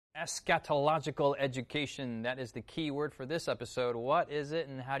Eschatological education. That is the key word for this episode. What is it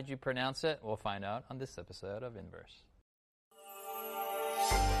and how did you pronounce it? We'll find out on this episode of Inverse.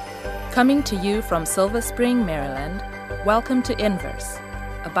 Coming to you from Silver Spring, Maryland, welcome to Inverse,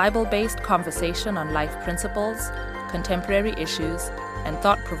 a Bible-based conversation on life principles, contemporary issues, and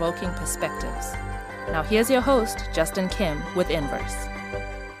thought-provoking perspectives. Now here's your host, Justin Kim, with Inverse.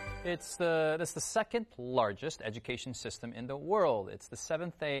 It's the second largest education system in the world. It's the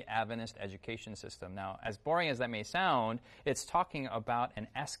Seventh-day Adventist education system. Now, as boring as that may sound, it's talking about an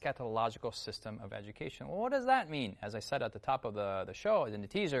eschatological system of education. Well, what does that mean? As I said at the top of the show, in the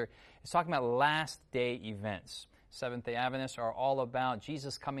teaser, it's talking about last-day events. Seventh-day Adventists are all about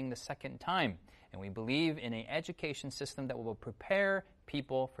Jesus coming the second time. And we believe in an education system that will prepare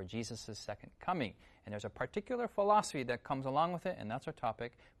people for Jesus' second coming. And there's a particular philosophy that comes along with it, and that's our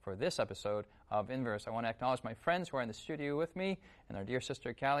topic for this episode of Inverse. I want to acknowledge my friends who are in the studio with me, and our dear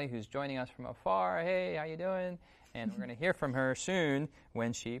sister Callie, who's joining us from afar. Hey, how you doing? And we're going to hear from her soon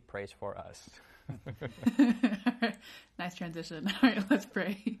when she prays for us. Nice transition. All right, let's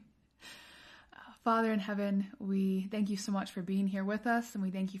pray. Father in heaven, we thank you so much for being here with us, and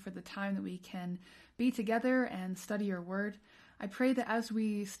we thank you for the time that we can be together and study your word. I pray that as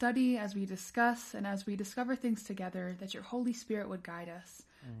we study, as we discuss, and as we discover things together, that your Holy Spirit would guide us,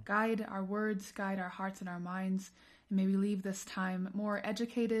 guide our words, guide our hearts and our minds, and may we leave this time more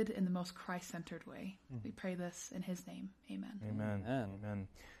educated in the most Christ-centered way. We pray this in his name. Amen. Amen. Amen.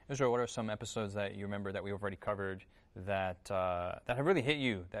 Israel, what are some episodes that you remember that we've already covered that have really hit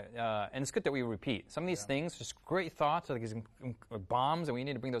you? And it's good that we repeat. Some of these things, just great thoughts, like these bombs, and we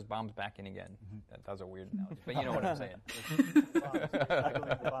need to bring those bombs back in again. That was a weird analogy, but you know what I'm saying.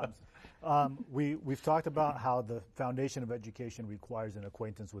 We've talked about how the foundation of education requires an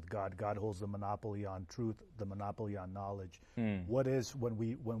acquaintance with God. God holds the monopoly on truth, the monopoly on knowledge. What is when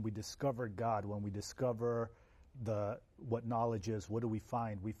we discover God, when we discover what knowledge is, what do we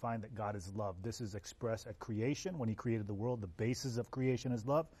find? We find that God is love. This is expressed at creation. When he created the world, the basis of creation is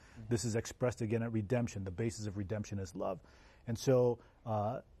love. This is expressed again at redemption. The basis of redemption is love. And so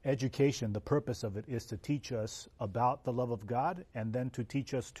education, the purpose of it is to teach us about the love of God and then to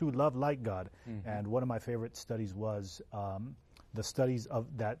teach us to love like God. And one of my favorite studies was the studies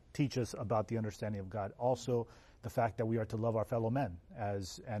that teach us about the understanding of God. Also, the fact that we are to love our fellow men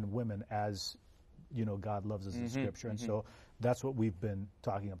and women as God loves us in Scripture. And so that's what we've been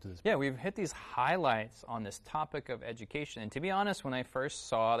talking up to this point. Yeah, we've hit these highlights on this topic of education. And to be honest, when I first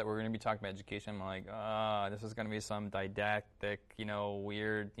saw that we were going to be talking about education, I'm like, this is going to be some didactic,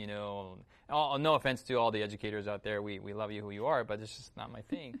 weird, no offense to all the educators out there. We love you who you are, but it's just not my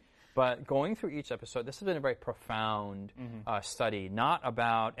thing. But going through each episode, this has been a very profound study, not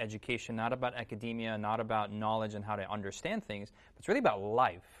about education, not about academia, not about knowledge and how to understand things, but it's really about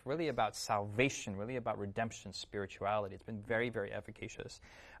life, really about salvation, really about redemption, spirituality. It's been very, very efficacious.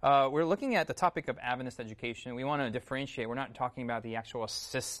 We're looking at the topic of Adventist education. We want to differentiate. We're not talking about the actual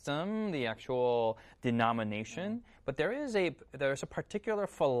system, the actual denomination, but there's a particular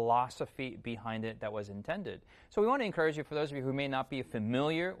philosophy behind it that was intended. So we want to encourage you, for those of you who may not be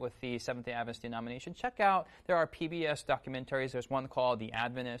familiar with the Seventh-day Adventist denomination, check out, there are PBS documentaries. There's one called The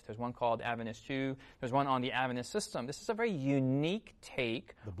Adventist. There's one called Adventist 2. There's one on the Adventist system. This is a very unique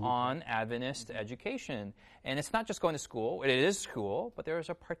take on Adventist education. And it's not just going to school. It is school, but there is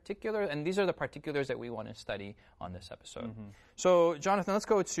a particular, and these are the particulars that we want to study on this episode. So, Jonathan, let's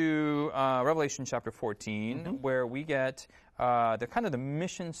go to Revelation chapter 14, where we get the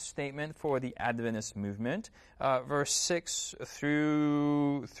mission statement for the Adventist movement, verse 6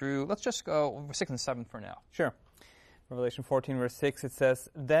 through let's just go 6 and 7 for now. Sure. Revelation 14, verse 6, it says,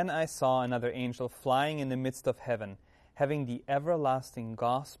 "Then I saw another angel flying in the midst of heaven, having the everlasting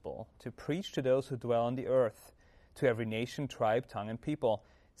gospel to preach to those who dwell on the earth, to every nation, tribe, tongue, and people,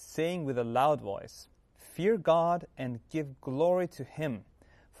 saying with a loud voice, 'Fear God and give glory to him,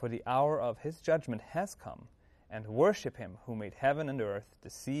 for the hour of his judgment has come, and worship him who made heaven and earth, the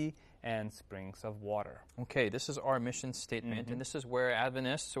sea, and springs of water.'" Okay, this is our mission statement, and this is where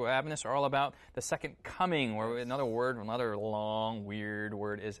Adventists are all about the second coming, or another long, weird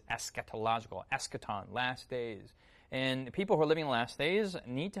word is eschatological, eschaton, last days. And people who are living in the last days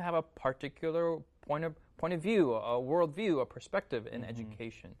need to have a particular point of view, a worldview, a perspective in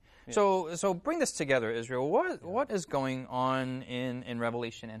education. Yes. So bring this together, Israel. What is going on in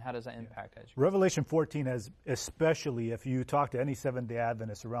Revelation, and how does that impact education? Revelation 14, especially if you talk to any Seventh-day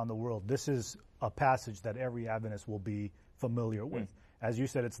Adventists around the world, this is a passage that every Adventist will be familiar with. As you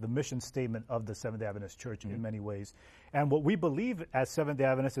said, it's the mission statement of the Seventh-day Adventist Church in many ways. And what we believe as Seventh-day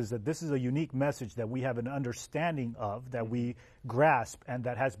Adventists is that this is a unique message that we have an understanding of, that we grasp, and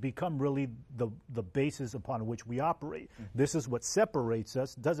that has become really the basis upon which we operate. This is what separates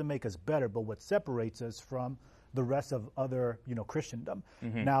us, doesn't make us better, but what separates us from the rest of other, Christendom.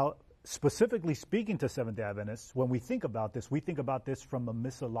 Now, specifically speaking to Seventh-day Adventists, when we think about this from a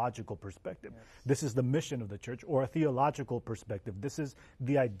missiological perspective. Yes. This is the mission of the church, or a theological perspective. This is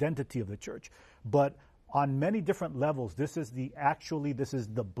the identity of the church. But on many different levels, this is the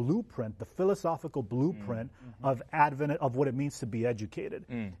blueprint, the philosophical blueprint of Advent, of what it means to be educated.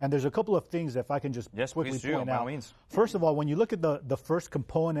 And there's a couple of things, if I can just quickly point out. First of all, when you look at the first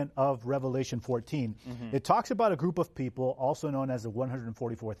component of Revelation 14, it talks about a group of people, also known as the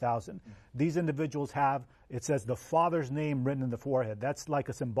 144,000. These individuals have, it says, the Father's name written in the forehead. That's like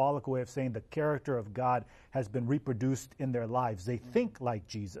a symbolic way of saying the character of God has been reproduced in their lives. They think like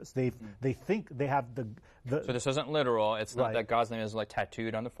Jesus. They think they have the So this isn't literal. It's not that God's name is like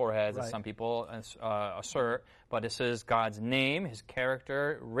tattooed on the forehead, as some people assert. But this is God's name, His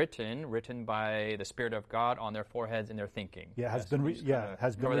character, written by the Spirit of God on their foreheads in their thinking. Has been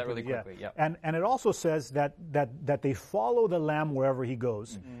cover that really quickly. Yeah. And it also says that they follow the Lamb wherever He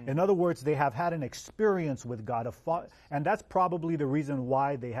goes. In other words, they have had an experience with God, and that's probably the reason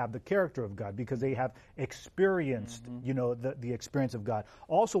why they have the character of God, because they have experienced, the experience of God.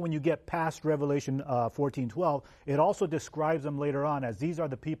 Also, when you get past Revelation 14:12, it also describes them later on as these are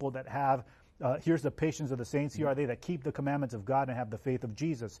the people that have. Here's the patience of the saints. Here are they that keep the commandments of God and have the faith of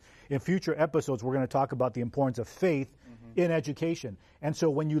Jesus. In future episodes, we're going to talk about the importance of faith in education. And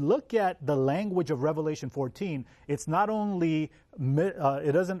so when you look at the language of Revelation 14, it's not only,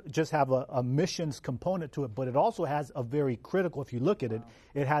 it doesn't just have a missions component to it, but it also has a very critical, if you look at it,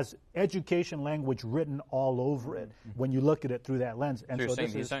 it has education language written all over it when you look at it through that lens. And so you're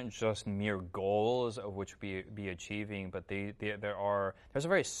saying these aren't just mere goals of which we be achieving, but there's a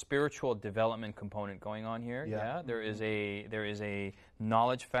very spiritual development component going on here. Yeah. There is a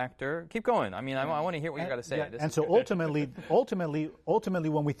knowledge factor. Keep going. I mean, I want to hear what you got to say. Yeah. And so ultimately,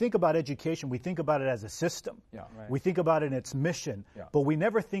 when we think about education, we think about it as a system. Yeah, right. We think about it in its mission, but we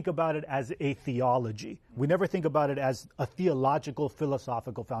never think about it as a theology. We never think about it as a theological,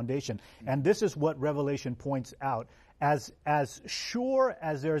 philosophical foundation. And this is what Revelation points out. As sure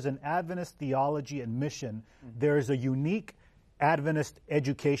as there's an Adventist theology and mission, there is a unique Adventist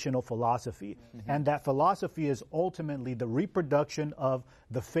educational philosophy. And that philosophy is ultimately the reproduction of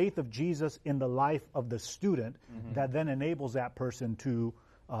the faith of Jesus in the life of the student that then enables that person to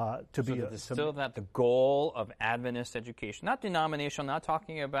be still that the goal of Adventist education, not denominational, not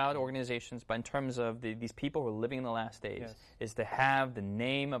talking about organizations, but in terms of these people who are living in the last days, is to have the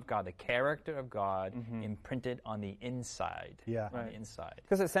name of God, the character of God imprinted on the inside. Yeah. On the inside.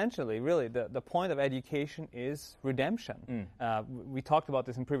 Because essentially, really, the point of education is redemption. We talked about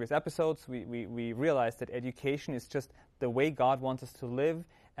this in previous episodes. We realized that education is just the way God wants us to live,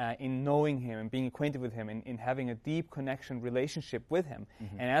 in knowing Him and being acquainted with Him, in having a deep connection, relationship with Him.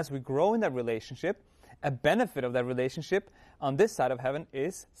 And as we grow in that relationship, a benefit of that relationship on this side of heaven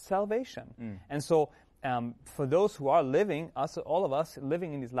is salvation. And so for those who are living, all of us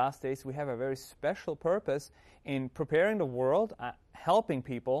living in these last days, we have a very special purpose in preparing the world, helping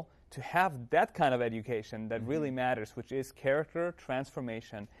people to have that kind of education that really matters, which is character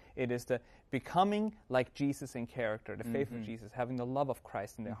transformation. It is the becoming like Jesus in character, the faith of Jesus, having the love of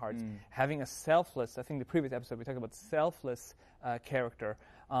Christ in their hearts, having a selfless, I think the previous episode we talked about selfless character.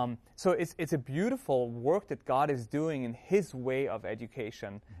 So it's a beautiful work that God is doing in His way of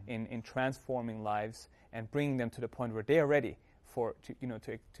education, in transforming lives and bringing them to the point where they are ready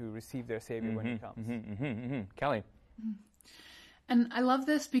to receive their Savior when He comes. Callie. And I love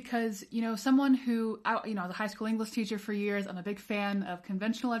this because, someone who, I was a high school English teacher for years. I'm a big fan of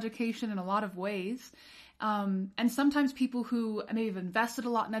conventional education in a lot of ways. And sometimes people who maybe have invested a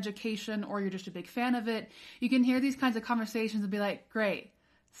lot in education, or you're just a big fan of it, you can hear these kinds of conversations and be like, great.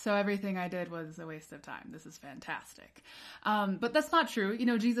 So everything I did was a waste of time. This is fantastic. But that's not true.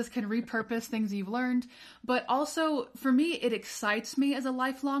 Jesus can repurpose things you've learned. But also, for me, it excites me as a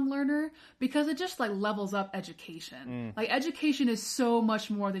lifelong learner because it just levels up education. Education is so much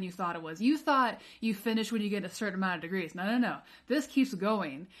more than you thought it was. You thought you finish when you get a certain amount of degrees. No. This keeps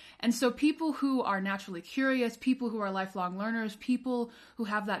going. And so people who are naturally curious, people who are lifelong learners, people who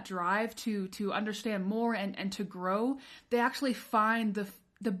have that drive to understand more and to grow, they actually find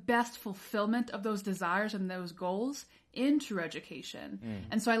the best fulfillment of those desires and those goals in true education.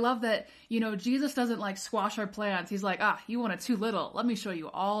 And so I love that, Jesus doesn't like squash our plans. He's like, you wanted too little. Let me show you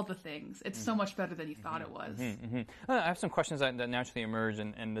all the things. It's so much better than you thought it was. I have some questions that naturally emerge,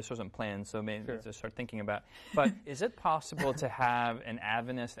 and this wasn't planned, so maybe to start thinking about. But is it possible to have an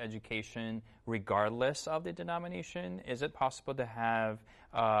Adventist education regardless of the denomination? Is it possible to have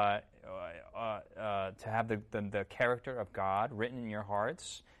the character of God written in your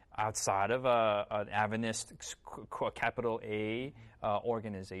hearts outside of an Adventist, capital A,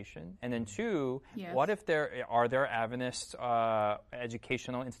 organization? And then two, what if there are Adventist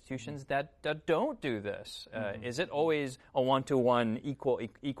educational institutions that don't do this? Is it always a one-to-one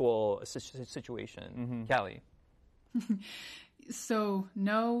equal situation? Callie? So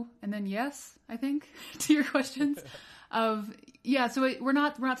no, and then yes, I think, to your questions. So we're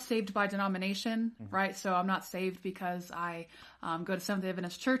not saved by denomination, right? So I'm not saved because I go to Seventh-day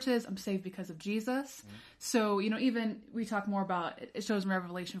Adventist churches. I'm saved because of Jesus. So, even we talk more about, it shows in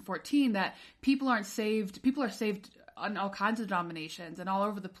Revelation 14 that people are saved on all kinds of denominations and all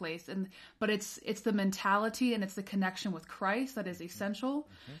over the place. But it's the mentality and it's the connection with Christ that is essential.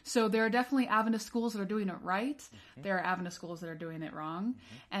 So there are definitely Adventist schools that are doing it right. There are Adventist schools that are doing it wrong.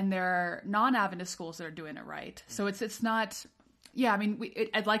 And there are non-Adventist schools that are doing it right. So it's not,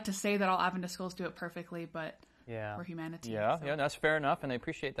 I'd like to say that all Adventist schools do it perfectly, but we're humanity. Yeah, that's fair enough, and I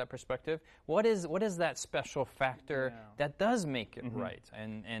appreciate that perspective. What is that special factor that does make it right?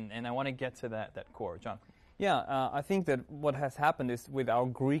 And I want to get to that core. John? Yeah, I think that what has happened is with our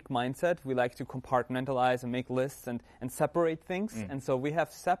Greek mindset, we like to compartmentalize and make lists and separate things. And so we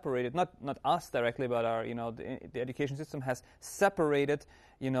have separated, not us directly, but our, the education system has separated,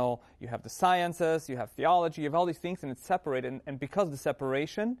 you have the sciences, you have theology, you have all these things, and it's separated. And because of the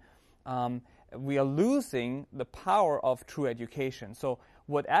separation, we are losing the power of true education. So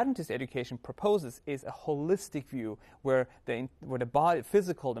what Adventist education proposes is a holistic view where the body,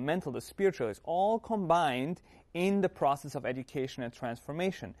 physical, the mental, the spiritual is all combined in the process of education and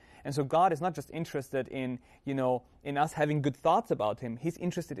transformation. And so God is not just interested in us having good thoughts about Him. He's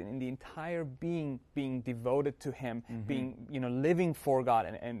interested in the entire being devoted to Him, being, living for God.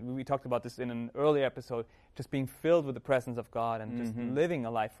 And we talked about this in an earlier episode, just being filled with the presence of God and just living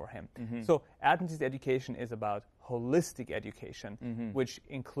a life for Him. So Adventist education is about holistic education, which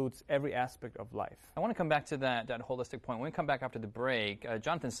includes every aspect of life. I want to come back to that holistic point. When we come back after the break,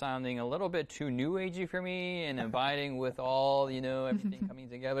 Jonathan's sounding a little bit too new agey for me and abiding with all, everything coming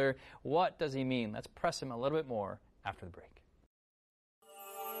together. What does he mean? Let's press him a little bit more after the break.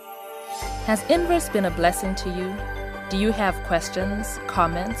 Has Inverse been a blessing to you? Do you have questions,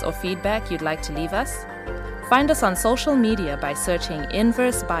 comments, or feedback you'd like to leave us? Find us on social media by searching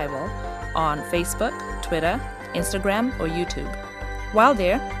Inverse Bible on Facebook, Twitter, Instagram, or YouTube. While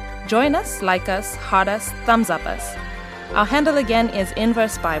there, join us, like us, heart us, thumbs up us. Our handle again is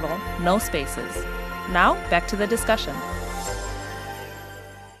Inverse Bible, no spaces. Now, back to the discussion.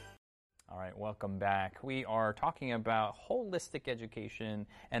 All right, welcome back. We are talking about holistic education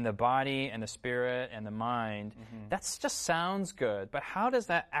and the body and the spirit and the mind. That just sounds good, but how does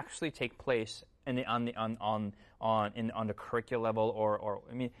that actually take place on the curricular level?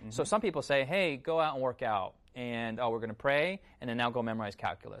 So some people say, hey, go out and work out. And we're going to pray, and then now go memorize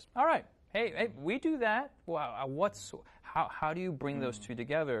calculus. All right. Hey, we do that. Well, how do you bring those two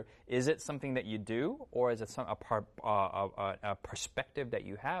together? Is it something that you do, or is it a perspective that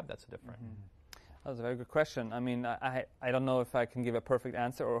you have that's different? That's a very good question. I don't know if I can give a perfect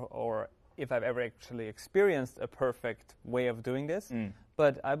answer or if I've ever actually experienced a perfect way of doing this,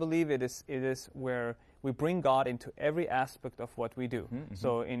 but I believe it is where we bring God into every aspect of what we do.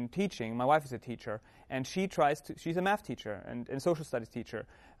 So in teaching, my wife is a teacher, and she's a math teacher and social studies teacher.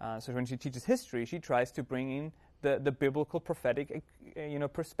 So when she teaches history, she tries to bring in the biblical prophetic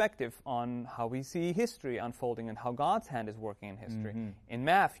perspective on how we see history unfolding and how God's hand is working in history. In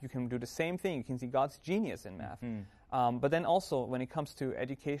math, you can do the same thing. You can see God's genius in math. But then also, when it comes to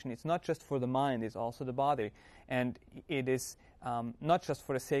education, it's not just for the mind, it's also the body. And it is not just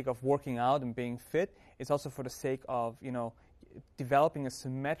for the sake of working out and being fit, it's also for the sake of, developing a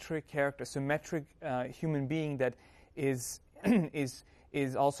symmetric character, symmetric human being that is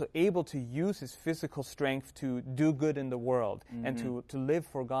also able to use his physical strength to do good in the world and to live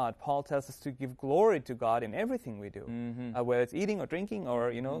for God. Paul tells us to give glory to God in everything we do, whether it's eating or drinking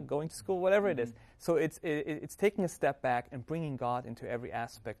or going to school, whatever it is. So it's taking a step back and bringing God into every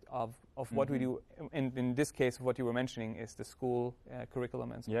aspect of of what we do. In this case, what you were mentioning is the school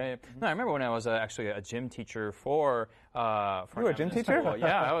curriculum and so on. Yeah. No, I remember when I was actually a gym teacher for you were a gym teacher? School.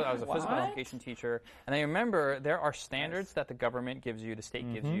 Yeah, I was a physical education teacher. And I remember there are standards that the government gives you, the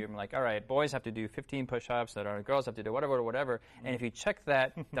state gives you. I'm like, all right, boys have to do 15 push-ups, girls have to do whatever. And if you check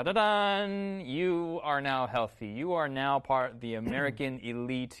that, you are now healthy. You are now part of the American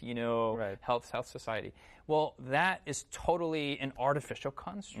elite, health society. Well, that is totally an artificial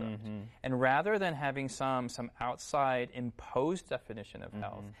construct. And rather than having some outside imposed definition of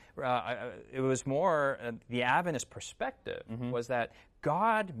health, it was more the Adventist perspective was that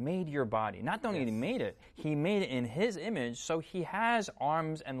God made your body. Not only He made it, He made it in His image, so He has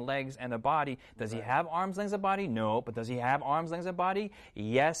arms and legs and a body. Does He have arms, legs, and a body? No. But does He have arms, legs, and a body?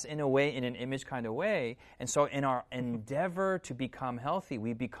 Yes, in a way, in an image kind of way. And so in our endeavor to become healthy,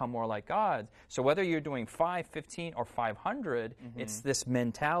 we become more like God. So whether you're doing 5, 15, or 500, it's this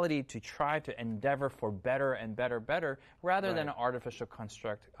mentality to try to endeavor for better and better, rather than an artificial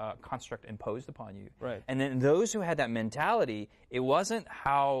construct imposed upon you. Right. And then those who had that mentality, it wasn't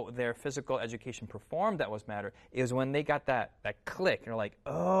how their physical education performed that was matter. It was when they got that click, and they're like,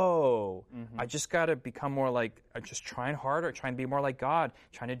 oh, I just got to become more like, just trying harder, trying to be more like God,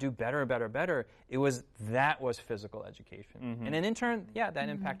 trying to do better. That was physical education. And then in turn, that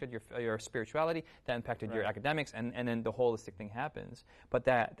impacted your spirituality, that impacted your academics, and then the holistic thing happens. But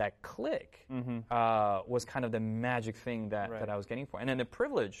that click was kind of the magic thing that I was getting for. And then the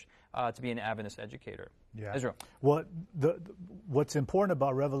privilege to be an Adventist educator. Yeah. Israel. Well, what's important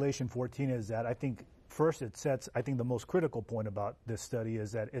about Revelation 14 is that I think first I think the most critical point about this study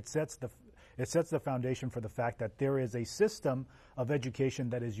is that it sets the foundation for the fact that there is a system of education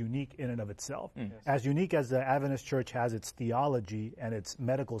that is unique in and of itself. As unique as the Adventist Church has its theology and its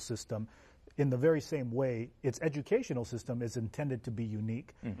medical system, in the very same way, its educational system is intended to be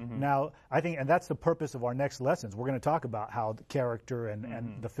unique. Now, I think, and that's the purpose of our next lessons. We're going to talk about how the character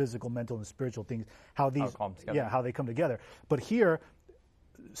and the physical, mental, and spiritual things, how they come together. But here,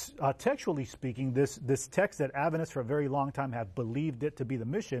 textually speaking, this text that Adventists for a very long time have believed it to be the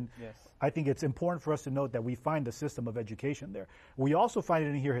mission, I think it's important for us to note that we find the system of education there. We also find it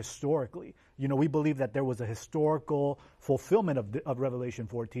in here historically. We believe that there was a historical fulfillment of Revelation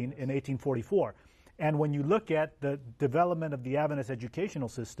 14 in 1844. And when you look at the development of the Adventist educational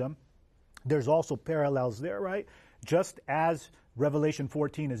system, there's also parallels there, right? Just as Revelation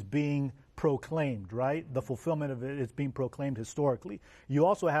 14 is being proclaimed, right? The fulfillment of it is being proclaimed historically. You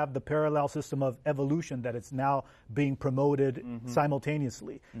also have the parallel system of evolution that it's now being promoted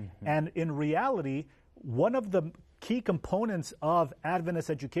simultaneously. And in reality, one of the key components of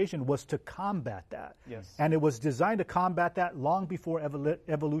Adventist education was to combat that. And it was designed to combat that long before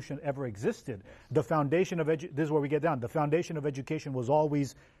evolution ever existed. The foundation of this is where we get down. The foundation of education was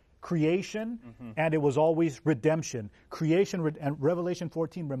always creation, and it was always redemption. Creation, and Revelation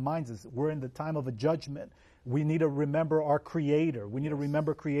 14 reminds us we're in the time of a judgment. We need to remember our Creator. We need to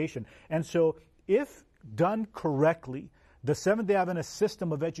remember creation. And so if done correctly, the Seventh-day Adventist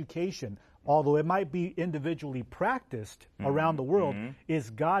system of education, although it might be individually practiced around the world,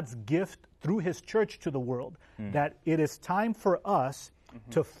 is God's gift through His church to the world. That it is time for us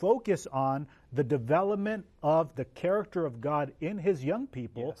to focus on the development of the character of God in His young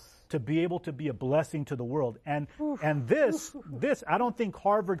people to be able to be a blessing to the world. And this I don't think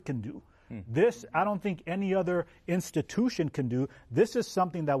Harvard can do. This I don't think any other institution can do. This is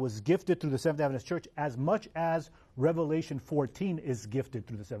something that was gifted through the Seventh-day Adventist Church as much as Revelation 14 is gifted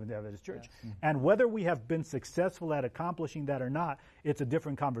through the Seventh-day Adventist Church. And whether we have been successful at accomplishing that or not, it's a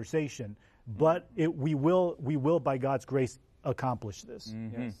different conversation. But we will by God's grace accomplish this.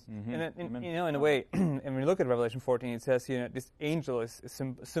 And in a way, and when you look at Revelation 14, it says this angel is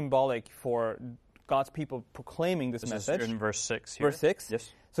symbolic for God's people proclaiming this message. Is in verse 6 here. Verse 6.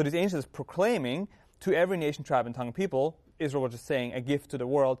 Yes. So this angel is proclaiming to every nation, tribe, and tongue of people. Israel was just saying a gift to the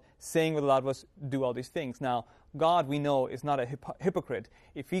world, saying with a loud voice, do all these things. Now, God, we know, is not a hypocrite.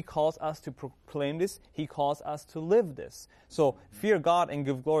 If He calls us to proclaim this, He calls us to live this. So fear God and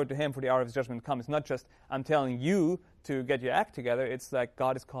give glory to Him, for the hour of His judgment comes. It's not just I'm telling you to get your act together. It's like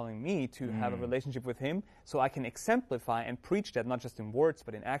God is calling me to have a relationship with Him so I can exemplify and preach that, not just in words,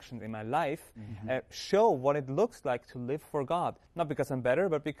 but in actions in my life. Show what it looks like to live for God. Not because I'm better,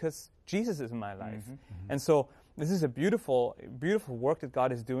 but because Jesus is in my life. And so this is a beautiful, beautiful work that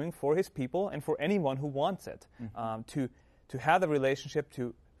God is doing for His people and for anyone who wants it. To have the relationship,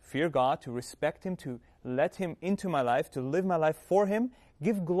 to fear God, to respect Him, to let Him into my life, to live my life for Him,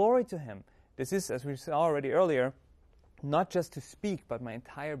 give glory to Him. This is, as we saw already earlier, not just to speak, but my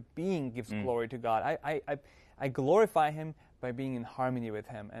entire being gives glory to God. I glorify Him by being in harmony with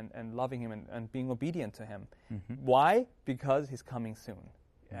Him and loving Him and being obedient to Him. Why? Because He's coming soon.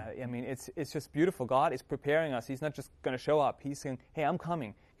 I mean, it's just beautiful. God is preparing us. He's not just going to show up. He's saying, hey, I'm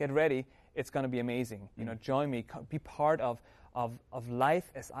coming. Get ready. It's going to be amazing. You know, join me. Be part of life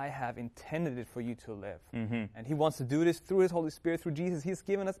as I have intended it for you to live. And He wants to do this through His Holy Spirit, through Jesus. He's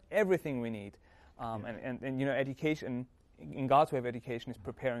given us everything we need. And you know, education, in God's way of education, is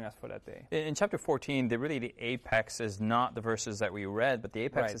preparing us for that day. In chapter 14, the apex is not the verses that we read, but the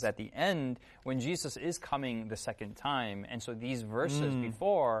apex is at the end when Jesus is coming the second time. And so these verses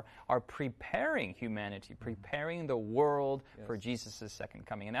before are preparing humanity, preparing the world for Jesus' second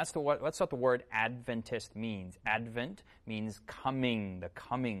coming. And that's what the word Adventist means. Advent means coming, the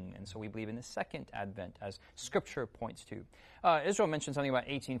coming. And so we believe in the second Advent, as Scripture points to. Israel mentioned something about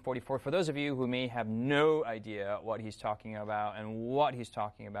 1844. For those of you who may have no idea what he's talking about and what he's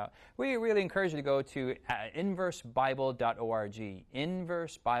talking about, we really encourage you to go to inversebible.org.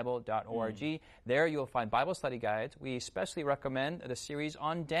 Inversebible.org. There you'll find Bible study guides. We especially recommend the series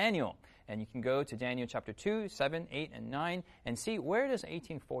on Daniel. And you can go to Daniel chapter 2, 7, 8, and 9 and see where does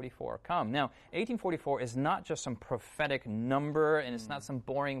 1844 come. Now, 1844 is not just some prophetic number and it's not some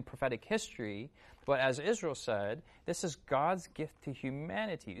boring prophetic history. But as Israel said, this is God's gift to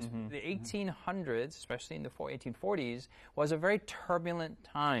humanity. The 1800s, especially in the 1840s, was a very turbulent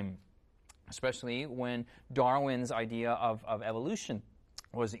time, especially when Darwin's idea of evolution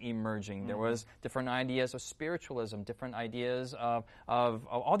was emerging. There was different ideas of spiritualism, different ideas of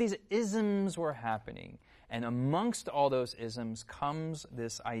all these isms were happening. And amongst all those isms comes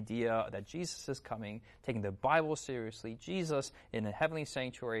this idea that Jesus is coming, taking the Bible seriously, Jesus in a heavenly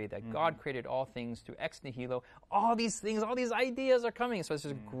sanctuary, that God created all things to ex nihilo. All these things, all these ideas are coming. So it's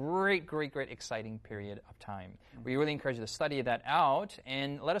a great, great, great exciting period of time. We really encourage you to study that out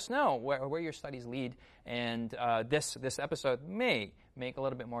and let us know where your studies lead. And this episode may make a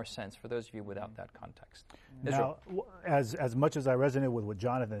little bit more sense for those of you without that context. Now, as much as I resonate with what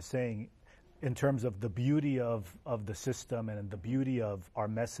Jonathan is saying, in terms of the beauty of the system and the beauty of our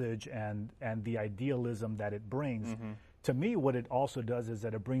message and the idealism that it brings, to me what it also does is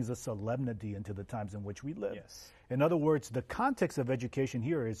that it brings a solemnity into the times in which we live. Yes. In other words, the context of education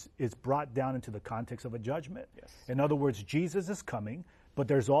here is brought down into the context of a judgment. Yes. In other words, Jesus is coming, but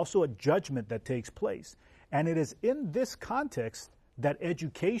there's also a judgment that takes place. And it is in this context that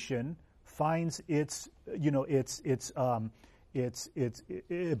education finds its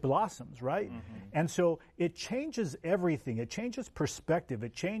it blossoms, right? And so it changes everything. It changes perspective.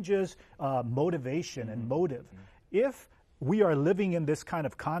 It changes motivation and motive. If we are living in this kind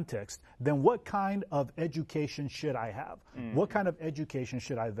of context, then what kind of education should I have? What kind of education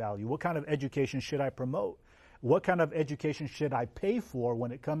should I value? What kind of education should I promote? What kind of education should I pay for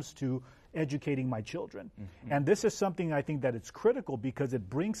when it comes to educating my children? And this is something I think that it's critical because it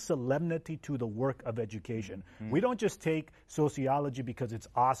brings solemnity to the work of education. We don't just take sociology because it's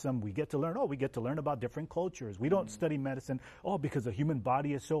awesome. We get to learn, we get to learn about different cultures. We don't study medicine, because the human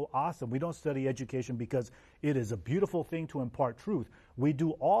body is so awesome. We don't study education because it is a beautiful thing to impart truth. We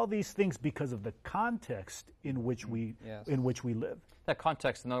do all these things because of the context in which we live. That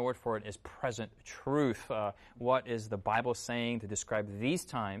context, another word for it, is present truth. What is the Bible saying to describe these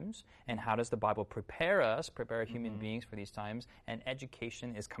times, and how does the Bible prepare human beings for these times? And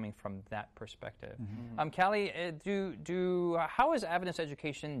education is coming from that perspective. Callie, how is Adventist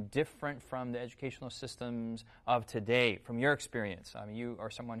education different from the educational systems of today, from your experience? I mean, you are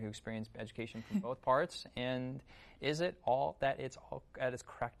someone who experienced education from both parts, and is it all that it's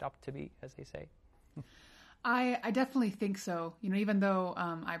cracked up to be, as they say? I definitely think so. Even though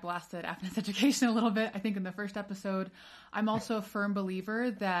I blasted Adventist education a little bit, I think in the first episode, I'm also a firm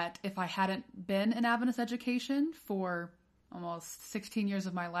believer that if I hadn't been in Adventist education for almost 16 years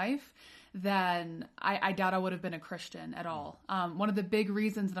of my life, then I doubt I would have been a Christian at all. One of the big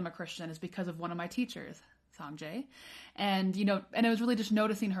reasons that I'm a Christian is because of one of my teachers, Sanjay. And it was really just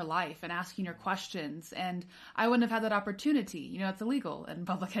noticing her life and asking her questions. And I wouldn't have had that opportunity. It's illegal in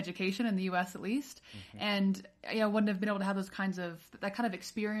public education in the U.S. at least. And I wouldn't have been able to have that kind of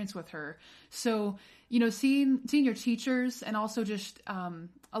experience with her. So, seeing your teachers, and also just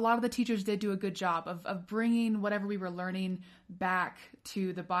a lot of the teachers did do a good job of bringing whatever we were learning back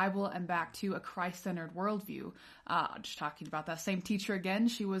to the Bible and back to a Christ-centered worldview. Just talking about that same teacher again,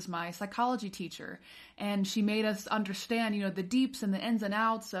 she was my psychology teacher, and she made us understand, the deeps and the ins and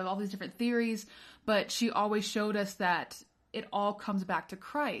outs of all these different theories, but she always showed us that it all comes back to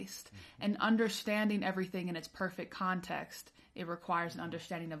Christ, and understanding everything in its perfect context it requires an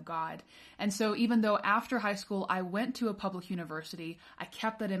understanding of God. And so even though after high school I went to a public university, I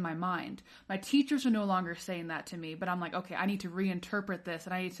kept that in my mind. My teachers are no longer saying that to me, but I'm like, okay, I need to reinterpret this,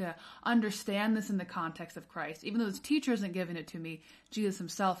 and I need to understand this in the context of Christ. Even though this teacher isn't giving it to me, Jesus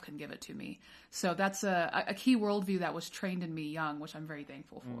himself can give it to me. So that's a key worldview that was trained in me young, which I'm very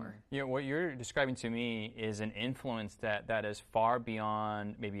thankful for. You know, what you're describing to me is an influence that is far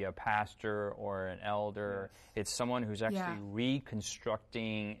beyond maybe a pastor or an elder. Yes. It's someone who's actually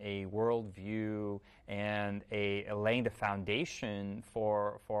reconstructing a worldview and laying the foundation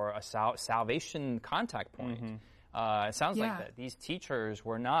for a salvation contact point. Mm-hmm. It sounds like that these teachers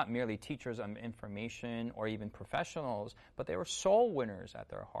were not merely teachers of information or even professionals, but they were soul winners at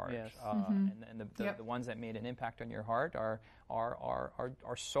their heart. Yes. And the ones that made an impact on your heart are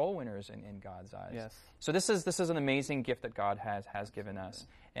soul winners in God's eyes. Yes. So this is an amazing gift that God has given us.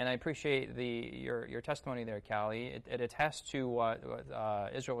 And I appreciate your testimony there, Callie. It attests to what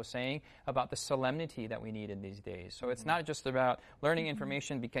Israel was saying about the solemnity that we need in these days. So it's not just about learning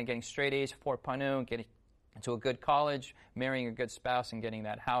information, getting straight A's, 4.0, getting into a good college, marrying a good spouse, and getting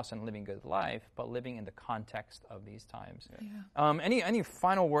that house and living a good life, but living in the context of these times. Yeah. Any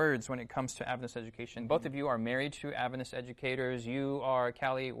final words when it comes to Adventist education? Both of you are married to Adventist educators. You are,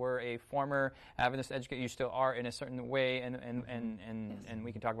 Callie, were a former Adventist educator. You still are in a certain way, and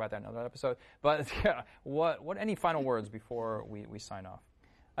we can talk about that in another episode. But what any final words before we sign off?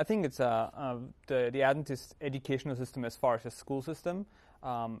 I think it's the Adventist educational system, as far as the school system,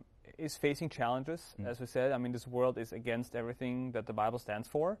 is facing challenges, as we said. I mean, this world is against everything that the Bible stands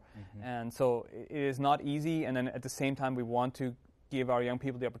for, and so it is not easy. And then at the same time, we want to give our young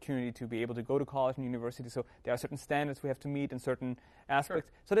people the opportunity to be able to go to college and university. So there are certain standards we have to meet in certain aspects.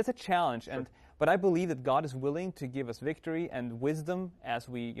 Sure. So that's a challenge. Sure. But I believe that God is willing to give us victory and wisdom as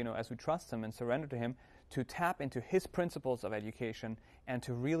we trust Him and surrender to Him, to tap into His principles of education and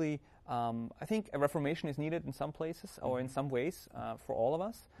to really, I think a reformation is needed in some places or in some ways for all of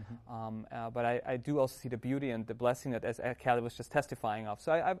us. But I do also see the beauty and the blessing that, as Callie was just testifying of.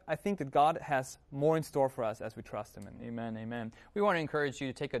 So I think that God has more in store for us as we trust Him. Amen, amen. We want to encourage you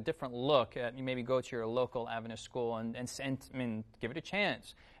to take a different look at, maybe go to your local Adventist school and give it a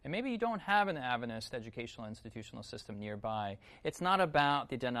chance. And maybe you don't have an Adventist educational institutional system nearby. It's not about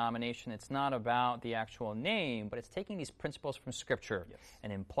the denomination. It's not about the actual name, but it's taking these principles from Scripture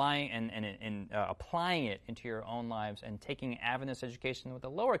and applying it into your own lives, and taking Adventist education with a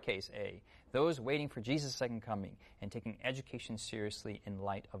lowercase a, those waiting for Jesus' second coming, and taking education seriously in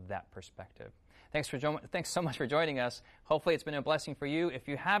light of that perspective. Thanks so much for joining us. Hopefully it's been a blessing for you. If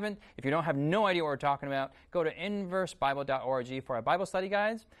you have no idea what we're talking about, go to inversebible.org for our Bible study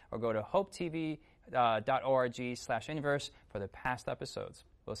guides, or go to hopetv.org/inverse for the past episodes.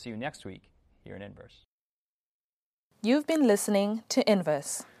 We'll see you next week here in Inverse. You've been listening to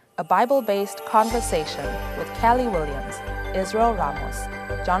Inverse, a Bible-based conversation with Callie Williams, Israel Ramos,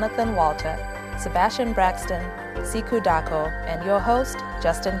 Jonathan Walter, Sebastian Braxton, Siku Dako, and your host,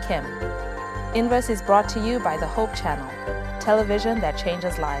 Justin Kim. Inverse is brought to you by the Hope Channel, television that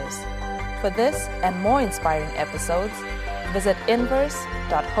changes lives. For this and more inspiring episodes, visit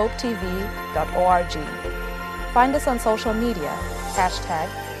inverse.hopetv.org. Find us on social media,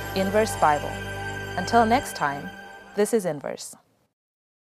 #InverseBible. Until next time, this is Inverse.